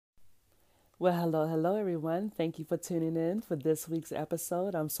Well, hello, everyone. Thank you for tuning in for this week's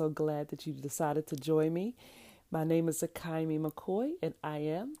episode. I'm so glad that you decided to join me. My name is Akaimi McCoy, and I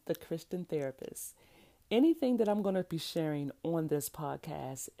am the Christian therapist. Anything that I'm going to be sharing on this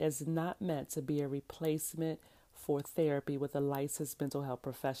podcast is not meant to be a replacement for therapy with a licensed mental health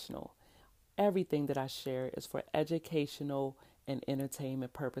professional. Everything that I share is for educational and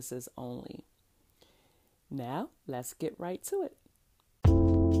entertainment purposes only. Now, let's get right to it.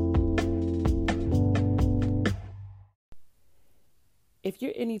 If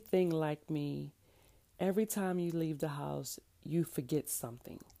you're anything like me, every time you leave the house, you forget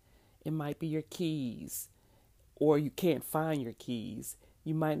something. It might be your keys, or you can't find your keys.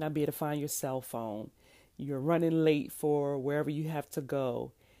 You might not be able to find your cell phone. You're running late for wherever you have to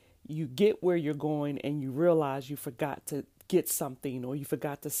go. You get where you're going and you realize you forgot to get something, or you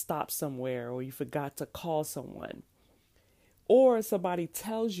forgot to stop somewhere, or you forgot to call someone. Or somebody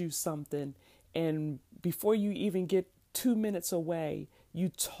tells you something, and before you even get 2 minutes away, you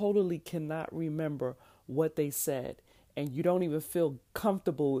totally cannot remember what they said. And you don't even feel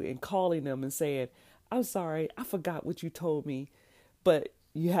comfortable in calling them and saying, I'm sorry, I forgot what you told me. But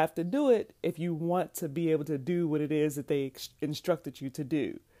you have to do it if you want to be able to do what it is that they instructed you to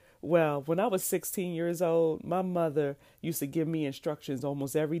do. Well, when I was 16 years old, my mother used to give me instructions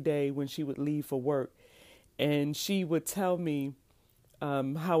almost every day when she would leave for work. And she would tell me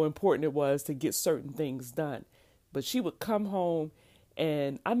how important it was to get certain things done. But she would come home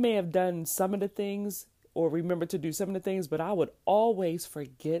and I may have done some of the things or remember to do some of the things, but I would always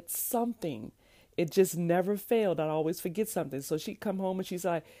forget something. It just never failed. I'd always forget something. So she'd come home and she's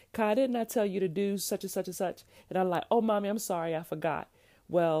like, Kai, didn't I tell you to do such and such and such? And I'm like, oh, mommy, I'm sorry, I forgot.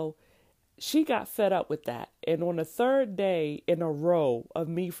 Well, she got fed up with that. And on the third day in a row of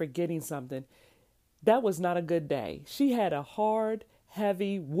me forgetting something, that was not a good day. She had a hard,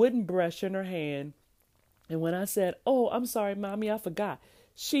 heavy wooden brush in her hand. And when I said, oh, I'm sorry, mommy, I forgot,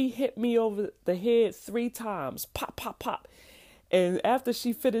 she hit me over the head 3 times. Pop, pop, pop. And after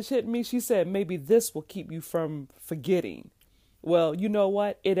she finished hitting me, she said, maybe this will keep you from forgetting. Well, you know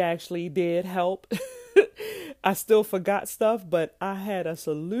what? It actually did help. I still forgot stuff, but I had a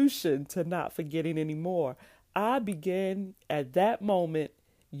solution to not forgetting anymore. I began at that moment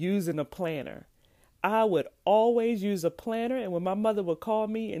using a planner. I would always use a planner, and when my mother would call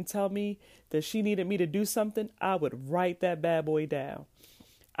me and tell me that she needed me to do something, I would write that bad boy down.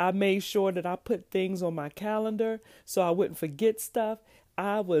 I made sure that I put things on my calendar so I wouldn't forget stuff.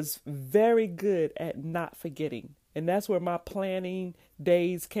 I was very good at not forgetting. And that's where my planning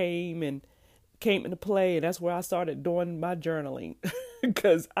days came into play, and that's where I started doing my journaling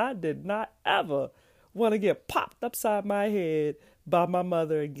because I did not ever want to get popped upside my head by my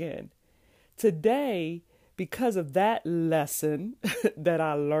mother again. Today, because of that lesson that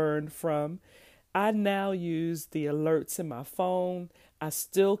I learned from, I now use the alerts in my phone. I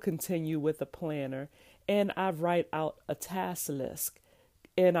still continue with a planner, and I write out a task list.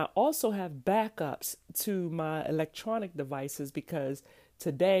 And I also have backups to my electronic devices because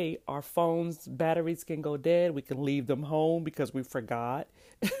today our phones' batteries can go dead. We can leave them home because we forgot.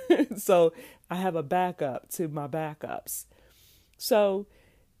 So I have a backup to my backups. So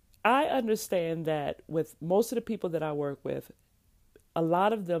I understand that with most of the people that I work with, a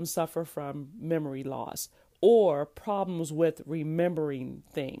lot of them suffer from memory loss or problems with remembering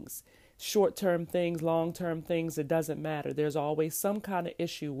things. Short-term things, long-term things, it doesn't matter. There's always some kind of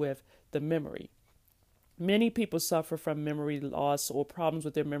issue with the memory. Many people suffer from memory loss or problems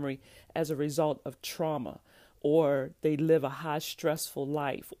with their memory as a result of trauma, or they live a high stressful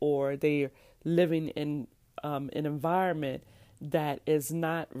life, or they're living in an environment that is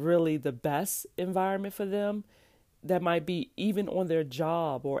not really the best environment for them. That might be even on their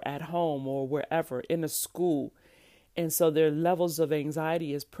job or at home or wherever in a school. And so their levels of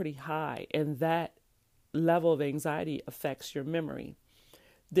anxiety is pretty high, and that level of anxiety affects your memory.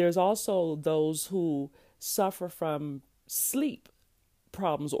 There's also those who suffer from sleep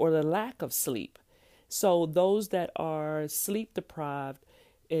problems or the lack of sleep. So those that are sleep deprived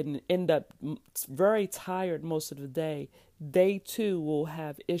and end up very tired most of the day, they too will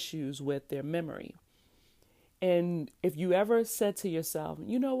have issues with their memory. And if you ever said to yourself,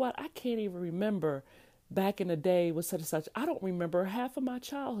 you know what, I can't even remember back in the day with such and such. I don't remember half of my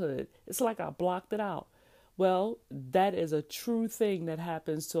childhood. It's like I blocked it out. Well, that is a true thing that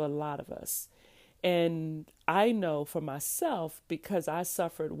happens to a lot of us. And I know for myself, because I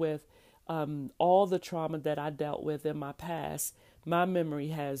suffered with all the trauma that I dealt with in my past, my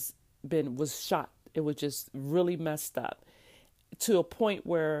memory was shot. It was just really messed up to a point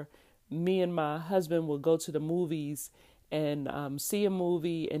where me and my husband would go to the movies and see a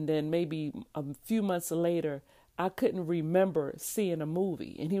movie, and then maybe a few months later, I couldn't remember seeing a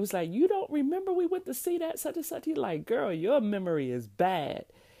movie. And he was like, "You don't remember we went to see that such and such?" He's like, "Girl, your memory is bad."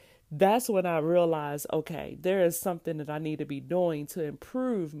 That's when I realized, okay, there is something that I need to be doing to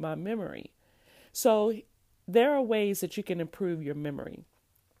improve my memory. So there are ways that you can improve your memory.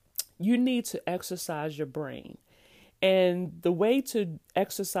 You need to exercise your brain. And the way to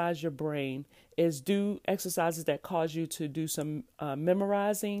exercise your brain is do exercises that cause you to do some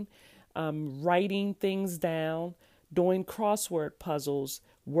memorizing, writing things down, doing crossword puzzles,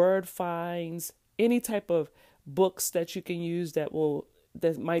 word finds, any type of books that you can use that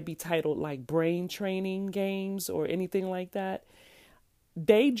might be titled like brain training games or anything like that.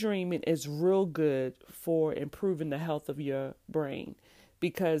 Daydreaming is real good for improving the health of your brain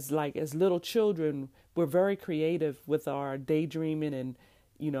because like as little children, we're very creative with our daydreaming and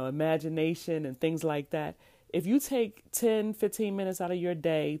imagination and things like that. If you take 10, 15 minutes out of your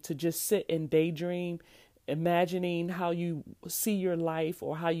day to just sit and daydream, imagining how you see your life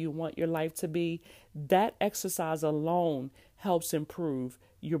or how you want your life to be, that exercise alone helps improve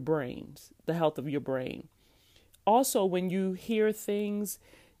your brains, the health of your brain. Also, when you hear things,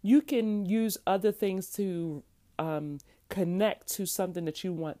 you can use other things to connect to something that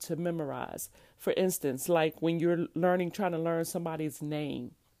you want to memorize. For instance, like when you're trying to learn somebody's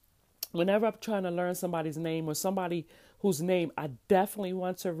name. Whenever I'm trying to learn somebody's name or somebody whose name I definitely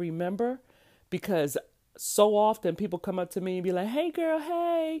want to remember, because so often people come up to me and be like, "Hey girl,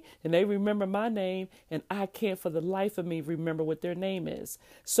 hey," and they remember my name and I can't for the life of me remember what their name is.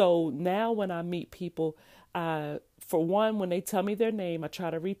 So now when I meet people, for one, when they tell me their name, I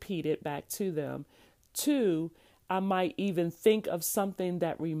try to repeat it back to them. Two, I might even think of something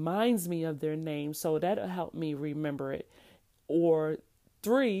that reminds me of their name, so that'll help me remember it. Or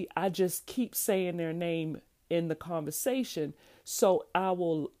three, I just keep saying their name in the conversation, so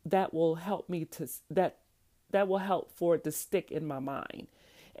that will help me to that will help for it to stick in my mind.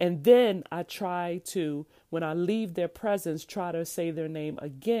 And then I try to, when I leave their presence, try to say their name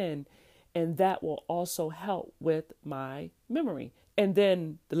again, and that will also help with my memory. And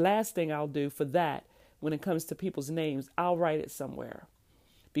then the last thing I'll do for that, when it comes to people's names, I'll write it somewhere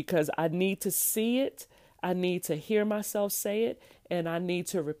because I need to see it, I need to hear myself say it, and I need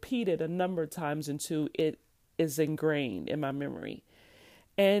to repeat it a number of times until it is ingrained in my memory.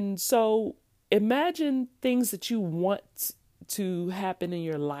 And so imagine things that you want to happen in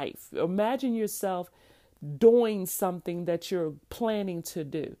your life. Imagine yourself doing something that you're planning to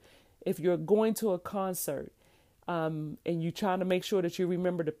do. If you're going to a concert, and you're trying to make sure that you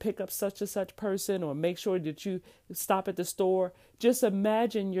remember to pick up such and such person or make sure that you stop at the store, just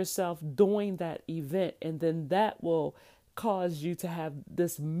imagine yourself doing that event, and then that will cause you to have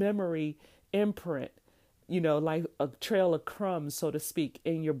this memory imprint, like a trail of crumbs, so to speak,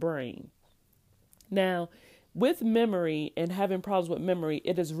 in your brain. Now, with memory and having problems with memory,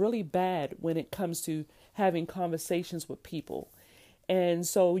 it is really bad when it comes to having conversations with people. And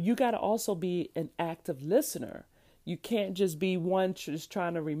so you got to also be an active listener. You can't just be one just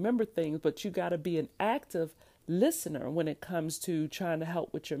trying to remember things, but you got to be an active listener when it comes to trying to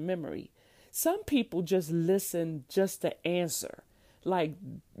help with your memory. Some people just listen just to answer. Like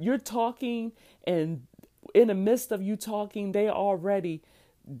you're talking, and in the midst of you talking, they already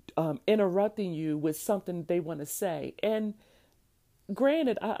interrupting you with something they want to say. And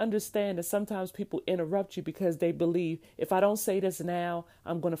granted, I understand that sometimes people interrupt you because they believe if I don't say this now,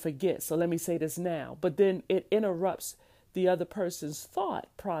 I'm going to forget. So let me say this now. But then it interrupts the other person's thought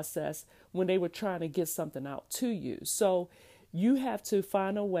process when they were trying to get something out to you. So you have to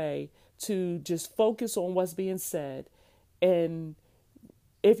find a way to just focus on what's being said. And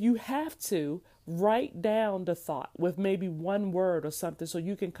if you have to, write down the thought with maybe one word or something so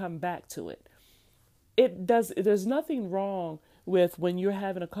you can come back to it. There's nothing wrong with when you're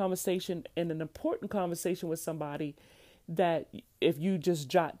having a conversation and an important conversation with somebody that if you just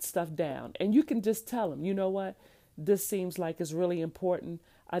jot stuff down and you can just tell them, you know what, this seems like it's really important.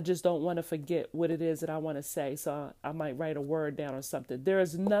 I just don't want to forget what it is that I want to say. So I might write a word down or something. There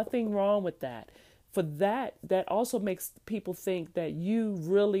is nothing wrong with that. For that also makes people think that you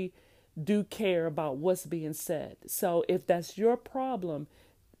really do care about what's being said. So if that's your problem,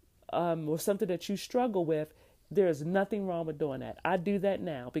 or something that you struggle with, there's nothing wrong with doing that. I do that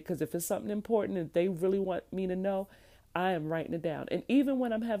now because if it's something important and they really want me to know, I am writing it down. And even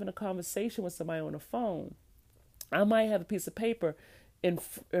when I'm having a conversation with somebody on the phone, I might have a piece of paper in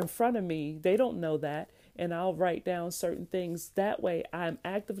front of me. They don't know that. And I'll write down certain things. That way I'm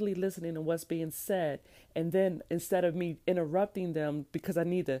actively listening to what's being said. And then instead of me interrupting them because I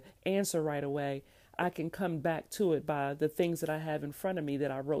need to answer right away, I can come back to it by the things that I have in front of me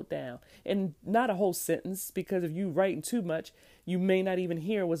that I wrote down. And not a whole sentence, because if you writing too much, you may not even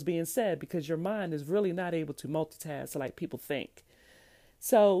hear what's being said because your mind is really not able to multitask like people think.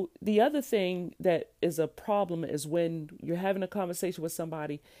 So the other thing that is a problem is when you're having a conversation with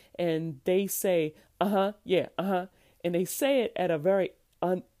somebody and they say, yeah, and they say it at a very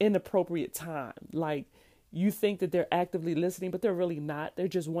inappropriate time. Like, you think that they're actively listening, but they're really not. They're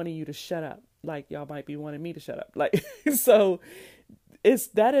just wanting you to shut up. Like, y'all might be wanting me to shut up. Like, so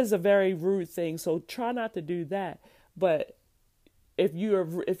that is a very rude thing. So try not to do that. But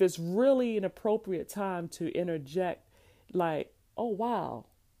if it's really an appropriate time to interject, like, oh, wow,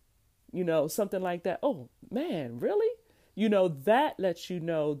 something like that. Oh, man, really? That lets you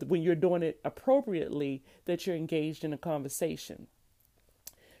know that when you're doing it appropriately, that you're engaged in a conversation.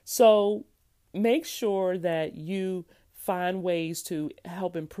 So make sure that you find ways to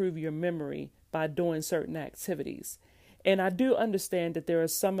help improve your memory by doing certain activities. And I do understand that there are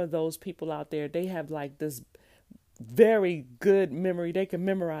some of those people out there, they have like this very good memory. They can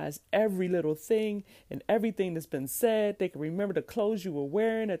memorize every little thing and everything that's been said. They can remember the clothes you were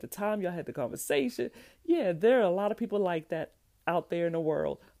wearing at the time y'all had the conversation. Yeah, there are a lot of people like that out there in the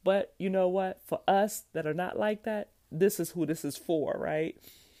world. But you know what? For us that are not like that, this is who this is for, right?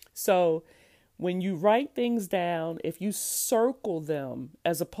 So when you write things down, if you circle them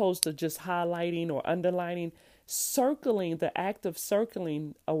as opposed to just highlighting or underlining, the act of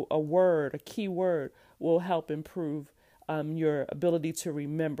circling a word, a key word, will help improve your ability to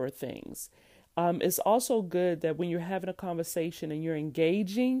remember things. It's also good that when you're having a conversation and you're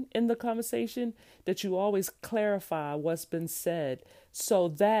engaging in the conversation, that you always clarify what's been said, so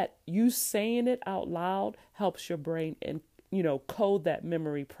that you saying it out loud helps your brain and code that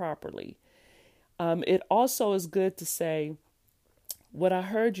memory properly. It also is good to say, what I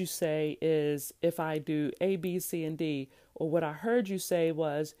heard you say is, if I do A, B, C, and D, or what I heard you say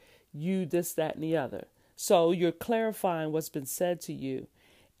was you, this, that, and the other. So you're clarifying what's been said to you.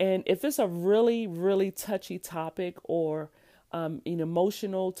 And if it's a really, really touchy topic or an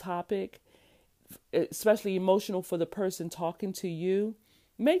emotional topic, especially emotional for the person talking to you,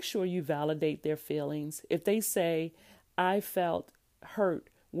 make sure you validate their feelings. If they say, I felt hurt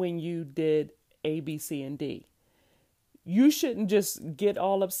when you did A, B, C, and D, you shouldn't just get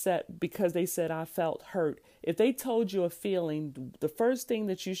all upset because they said I felt hurt. If they told you a feeling, the first thing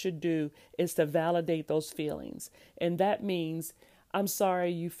that you should do is to validate those feelings. And that means, I'm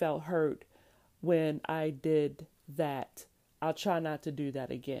sorry you felt hurt when I did that. I'll try not to do that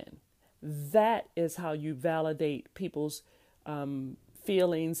again. That is how you validate people's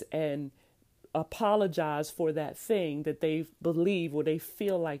feelings and apologize for that thing that they believe or they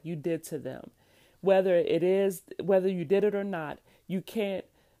feel like you did to them. Whether you did it or not, you can't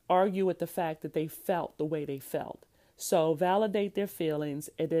argue with the fact that they felt the way they felt. So validate their feelings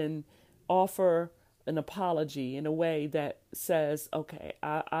and then offer an apology in a way that says, okay,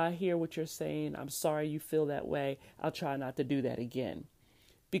 I hear what you're saying. I'm sorry you feel that way. I'll try not to do that again.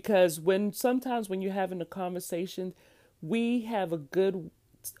 Because sometimes when you're having a conversation, there's a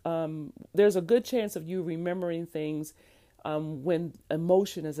good chance of you remembering things when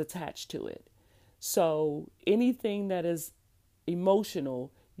emotion is attached to it. So anything that is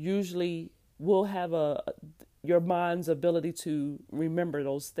emotional usually will have your mind's ability to remember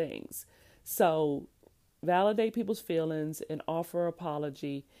those things. So validate people's feelings and offer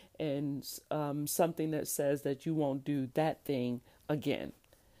apology and something that says that you won't do that thing again.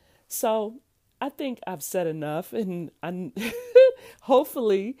 So I think I've said enough, and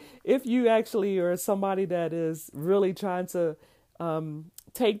hopefully if you actually are somebody that is really trying to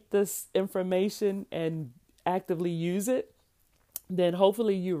take this information and actively use it, then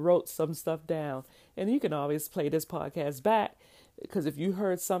hopefully you wrote some stuff down. And you can always play this podcast back, because if you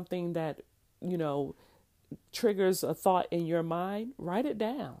heard something that, triggers a thought in your mind, write it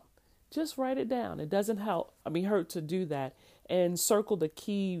down. Just write it down. It doesn't hurt to do that, and circle the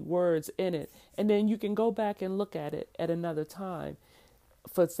key words in it. And then you can go back and look at it at another time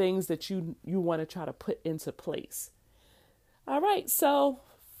for things that you want to try to put into place. All right, so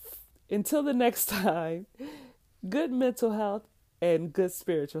until the next time, good mental health and good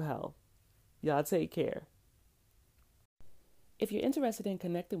spiritual health. Y'all take care. If you're interested in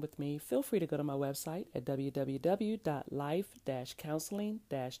connecting with me, feel free to go to my website at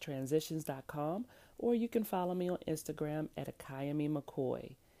www.life-counseling-transitions.com, or you can follow me on Instagram at Akayemi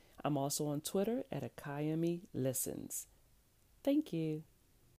McCoy. I'm also on Twitter at Akayemi Listens. Thank you.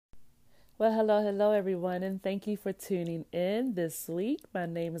 Well, hello, everyone, and thank you for tuning in this week. My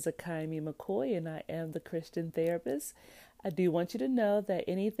name is Akayemi McCoy, and I am the Christian therapist. I do want you to know that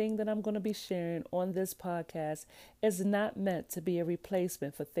anything that I'm going to be sharing on this podcast is not meant to be a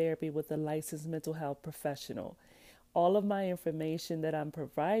replacement for therapy with a licensed mental health professional. All of my information that I'm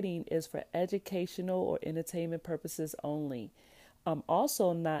providing is for educational or entertainment purposes only. I'm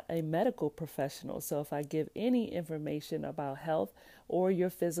also not a medical professional, so if I give any information about health or your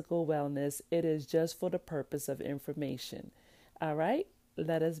physical wellness, it is just for the purpose of information. All right,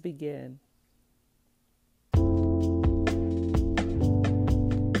 let us begin.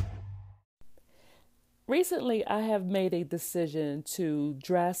 Recently, I have made a decision to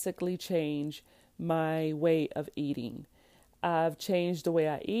drastically change my way of eating. I've changed the way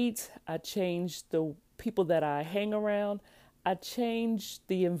I eat. I changed the people that I hang around. I changed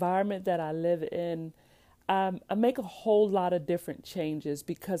the environment that I live in. I make a whole lot of different changes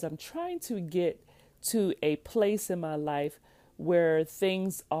because I'm trying to get to a place in my life where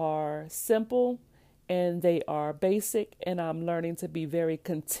things are simple and they are basic, and I'm learning to be very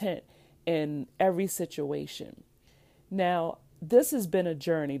content in every situation. Now, this has been a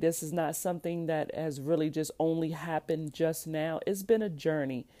journey. This is not something that has really just only happened just now. It's been a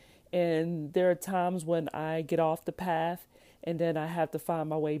journey. And there are times when I get off the path and then I have to find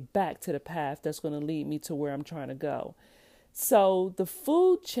my way back to the path that's going to lead me to where I'm trying to go. So the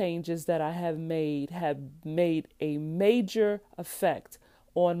food changes that I have made a major effect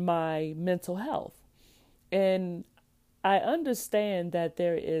on my mental health. And I understand that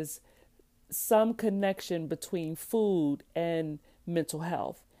there is some connection between food and mental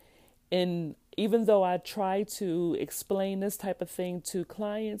health. And even though I try to explain this type of thing to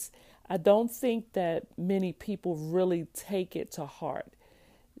clients, I don't think that many people really take it to heart.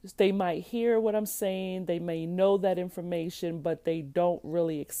 They might hear what I'm saying, they may know that information, but they don't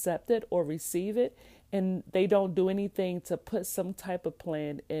really accept it or receive it, and they don't do anything to put some type of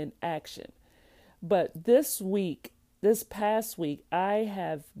plan in action. But this past week, I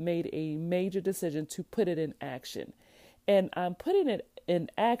have made a major decision to put it in action. And I'm putting it in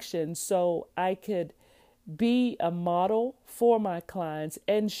action so I could be a model for my clients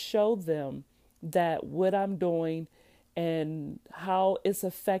and show them that what I'm doing and how it's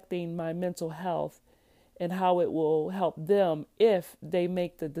affecting my mental health and how it will help them if they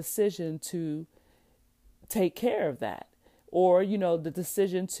make the decision to take care of that, or the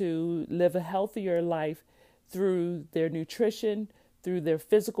decision to live a healthier life through their nutrition, through their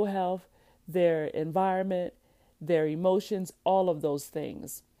physical health, their environment, their emotions, all of those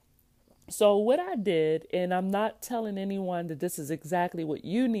things. So what I did, and I'm not telling anyone that this is exactly what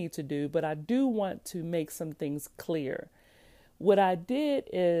you need to do, but I do want to make some things clear. What I did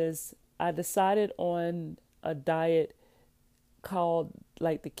is I decided on a diet called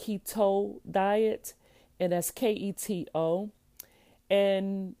like the keto diet, and that's KETO.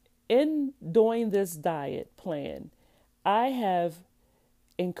 And in doing this diet plan, I have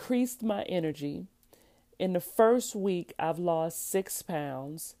increased my energy. In the first week, I've lost 6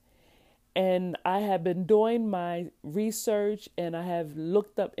 pounds. And I have been doing my research and I have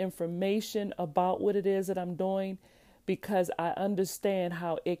looked up information about what it is that I'm doing because I understand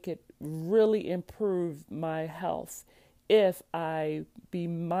how it could really improve my health if I be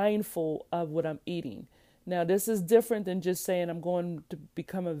mindful of what I'm eating. Now, this is different than just saying I'm going to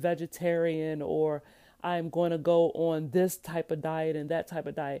become a vegetarian or I'm going to go on this type of diet and that type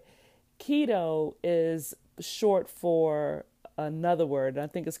of diet. Keto is short for another word. I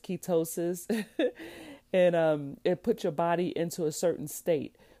think it's ketosis. And it puts your body into a certain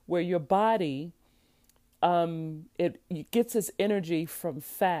state where your body, it gets its energy from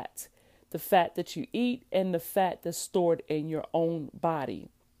fat, the fat that you eat and the fat that's stored in your own body.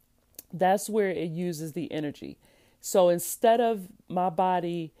 That's where it uses the energy. So instead of my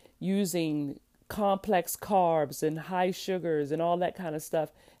body using complex carbs and high sugars and all that kind of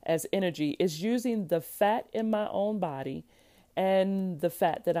stuff as energy, it's using the fat in my own body and the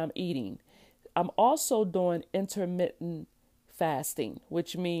fat that I'm eating. I'm also doing intermittent fasting,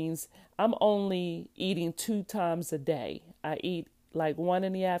 which means I'm only eating 2 times a day. I eat like 1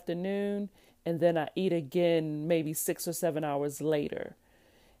 in the afternoon and then I eat again maybe 6 or 7 hours later.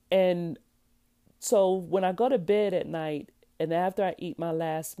 And so when I go to bed at night and after I eat my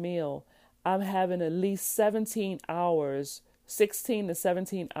last meal, I'm having at least 17 hours, 16 to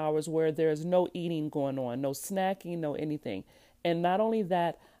 17 hours where there's no eating going on, no snacking, no anything. And not only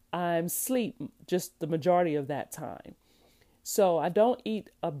that, I'm asleep just the majority of that time. So I don't eat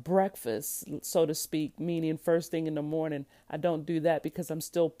a breakfast, so to speak, meaning first thing in the morning. I don't do that because I'm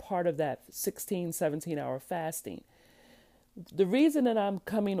still part of that 16, 17-hour fasting. The reason that I'm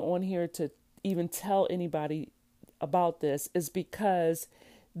coming on here to even tell anybody about this is because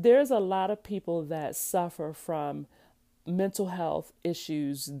there's a lot of people that suffer from mental health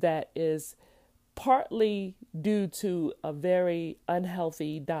issues that is partly due to a very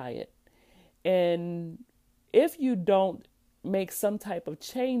unhealthy diet. And if you don't make some type of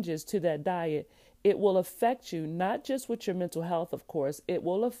changes to that diet, it will affect you, not just with your mental health, of course, it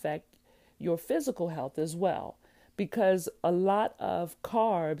will affect your physical health as well. Because a lot of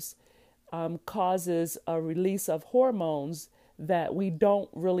carbs causes a release of hormones that we don't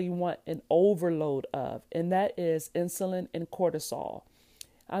really want an overload of, and that is insulin and cortisol.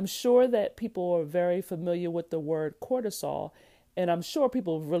 I'm sure that people are very familiar with the word cortisol, and I'm sure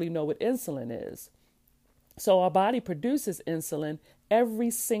people really know what insulin is. So our body produces insulin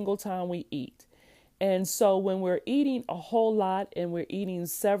every single time we eat. And so when we're eating a whole lot and we're eating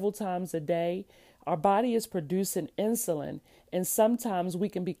several times a day, our body is producing insulin. And sometimes we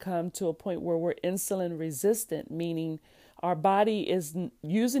can become to a point where we're insulin resistant, meaning our body is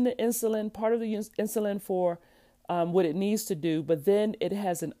using the insulin, part of the insulin for what it needs to do, but then it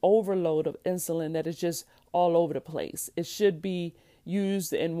has an overload of insulin that is just all over the place. It should be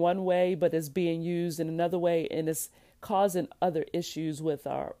used in one way, but it's being used in another way, and it's causing other issues with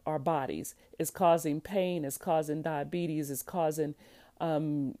our bodies. It's causing pain, it's causing diabetes, it's causing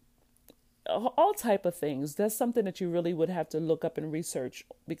all type of things. That's something that you really would have to look up and research,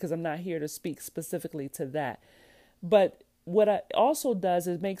 because I'm not here to speak specifically to that. But what it also does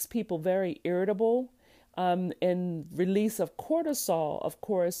is makes people very irritable, and release of cortisol, of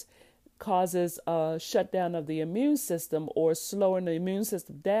course, causes a shutdown of the immune system or slowing the immune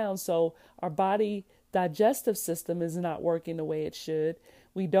system down. So our body digestive system is not working the way it should.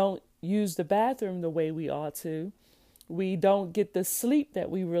 We don't use the bathroom the way we ought to. We don't get the sleep that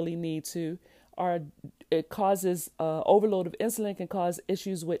we really need to. It causes overload of insulin can cause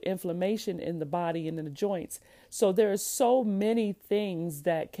issues with inflammation in the body and in the joints. So there are so many things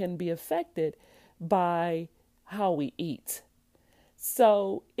that can be affected by how we eat.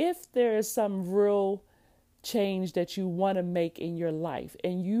 So if there is some real change that you want to make in your life,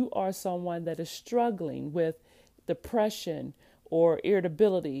 and you are someone that is struggling with depression or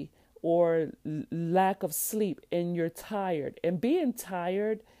irritability or lack of sleep, and you're tired, and being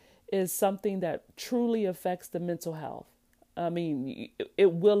tired is something that truly affects the mental health. I mean,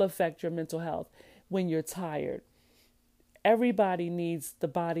 it will affect your mental health when you're tired. Everybody needs the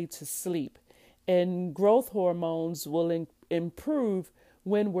body to sleep, and growth hormones will improve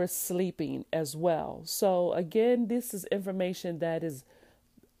when we're sleeping as well. So again, this is information that is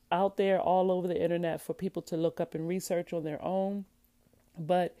out there all over the internet for people to look up and research on their own.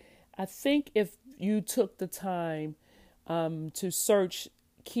 But I think if you took the time to search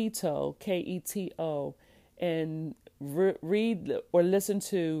keto, Keto, and read or listen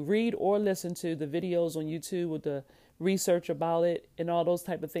to the videos on YouTube with the research about it and all those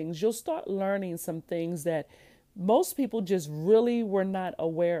type of things, you'll start learning some things that most people just really were not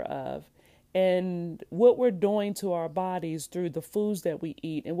aware of. And what we're doing to our bodies through the foods that we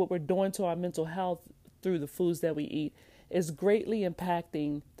eat, and what we're doing to our mental health through the foods that we eat, is greatly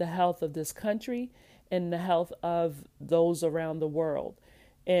impacting the health of this country and the health of those around the world.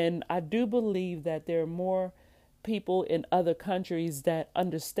 And I do believe that there are more people in other countries that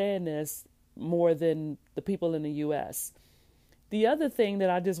understand this more than the people in the U.S. The other thing that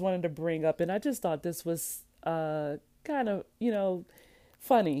I just wanted to bring up, and I just thought this was kind of,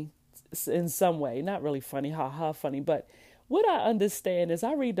 funny in some way, not really funny, funny, but what I understand is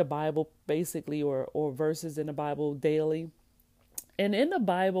I read the Bible basically, or verses in the Bible daily. And in the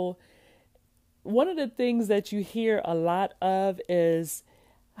Bible, one of the things that you hear a lot of is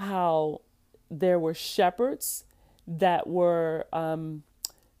how there were shepherds that were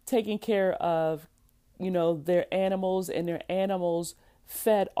taking care of, their animals, and their animals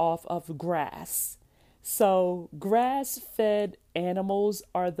fed off of grass. So grass-fed animals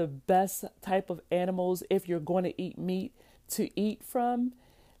are the best type of animals if you're going to eat meat to eat from.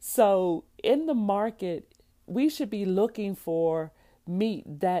 So in the market, we should be looking for meat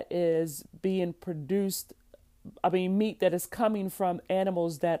that is being produced, meat that is coming from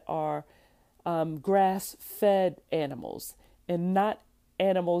animals that are grass-fed animals, and not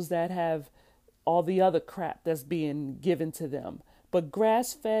animals that have all the other crap that's being given to them. But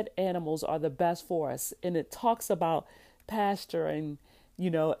grass-fed animals are the best for us. And it talks about pasture and,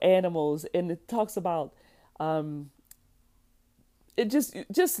 animals. And it talks about, it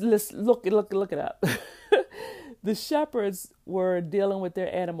just look it up. The shepherds were dealing with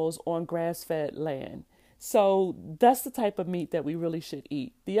their animals on grass-fed land. So that's the type of meat that we really should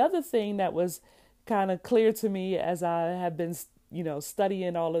eat. The other thing that was kind of clear to me as I have been,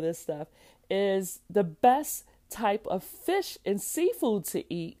 studying all of this stuff, is the best type of fish and seafood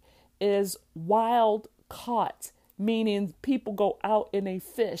to eat is wild caught, meaning people go out and they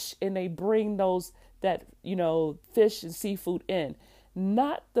fish and they bring those that, fish and seafood in,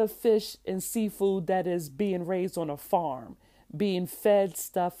 not the fish and seafood that is being raised on a farm, being fed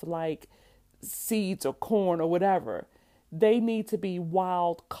stuff like seeds or corn or whatever. They need to be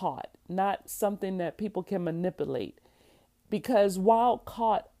wild caught, not something that people can manipulate, because wild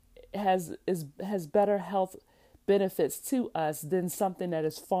caught has better health benefits to us than something that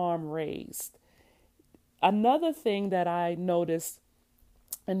is farm raised. Another thing that I noticed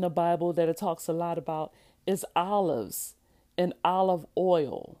in the Bible that it talks a lot about is olives and olive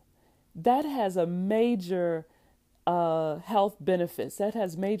oil. That has a major health benefits. That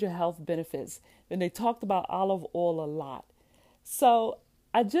has major health benefits. And they talked about olive oil a lot. So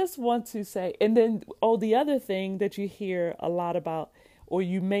I just want to say, and then, the other thing that you hear a lot about, or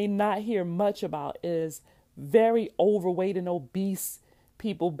you may not hear much about, is very overweight and obese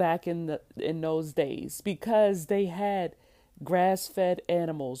people back in those days, because they had grass-fed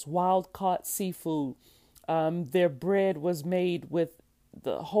animals, wild-caught seafood. Their bread was made with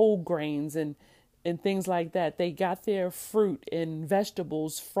the whole grains and things like that. They got their fruit and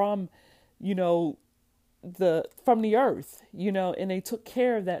vegetables from, from the earth, and they took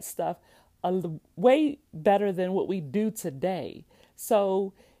care of that stuff way better than what we do today.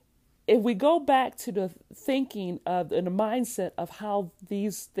 So if we go back to the thinking of and the mindset of how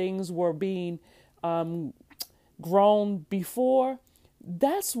these things were being grown before,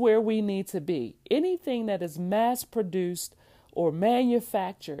 that's where we need to be. Anything that is mass produced or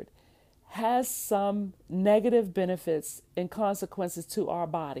manufactured has some negative benefits and consequences to our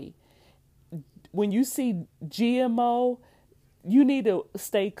body. When you see GMO, you need to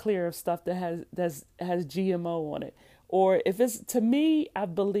stay clear of stuff that has GMO on it. Or if it's, to me, I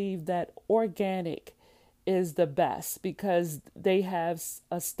believe that organic is the best, because they have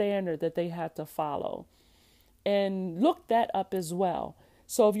a standard that they have to follow. And look that up as well.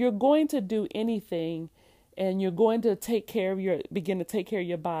 So if you're going to do anything and you're going to begin to take care of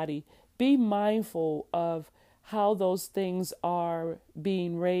your body, be mindful of how those things are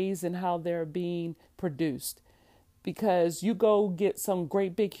being raised and how they're being produced. Because you go get some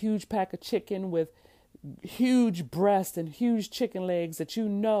great big huge pack of chicken with huge breast and huge chicken legs that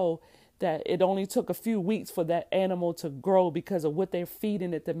that it only took a few weeks for that animal to grow because of what they're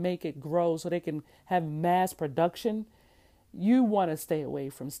feeding it to make it grow so they can have mass production. You want to stay away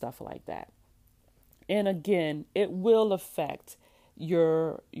from stuff like that. And again, it will affect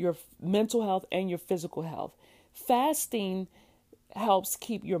your mental health and your physical health. Fasting helps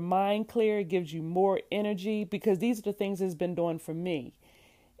keep your mind clear. It gives you more energy, because these are the things it's been doing for me.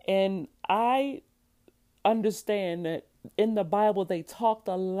 And I understand that in the Bible, they talked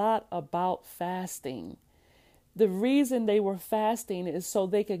a lot about fasting. The reason they were fasting is so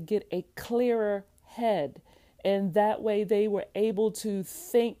they could get a clearer head. And that way they were able to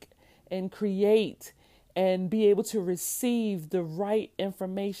think and create and be able to receive the right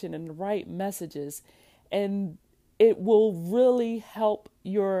information and the right messages. And it will really help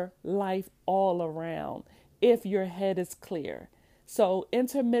your life all around if your head is clear. So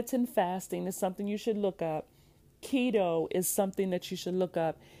intermittent fasting is something you should look up. Keto is something that you should look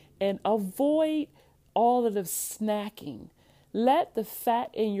up, and avoid all of the snacking. Let the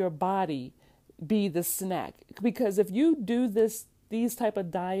fat in your body be the snack, because if you do these type of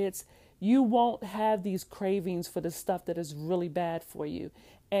diets, you won't have these cravings for the stuff that is really bad for you,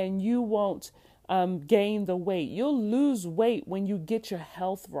 and you won't gain the weight. You'll lose weight when you get your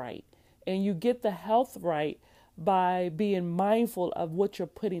health right, and you get the health right by being mindful of what you're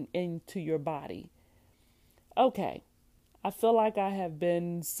putting into your body. Okay, I feel like I have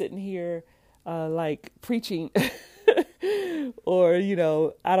been sitting here like preaching or,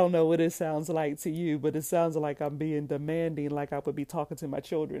 I don't know what it sounds like to you, but it sounds like I'm being demanding, like I would be talking to my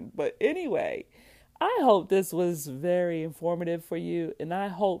children. But anyway, I hope this was very informative for you, and I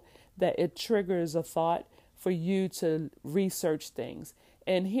hope that it triggers a thought for you to research things.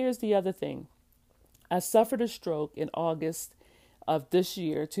 And here's the other thing. I suffered a stroke in August of this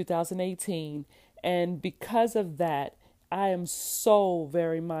year, 2018. And because of that, I am so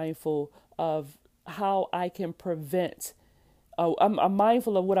very mindful of how I can prevent. I'm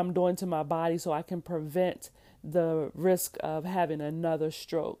mindful of what I'm doing to my body so I can prevent the risk of having another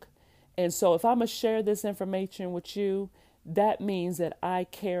stroke. And so if I'm going to share this information with you, that means that I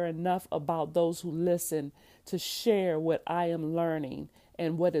care enough about those who listen to share what I am learning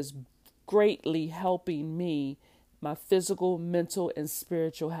and what is greatly helping me, my physical, mental, and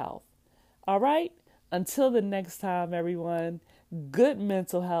spiritual health. All right. Until the next time, everyone, good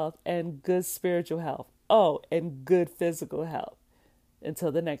mental health and good spiritual health. Oh, and good physical health.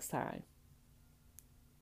 Until the next time.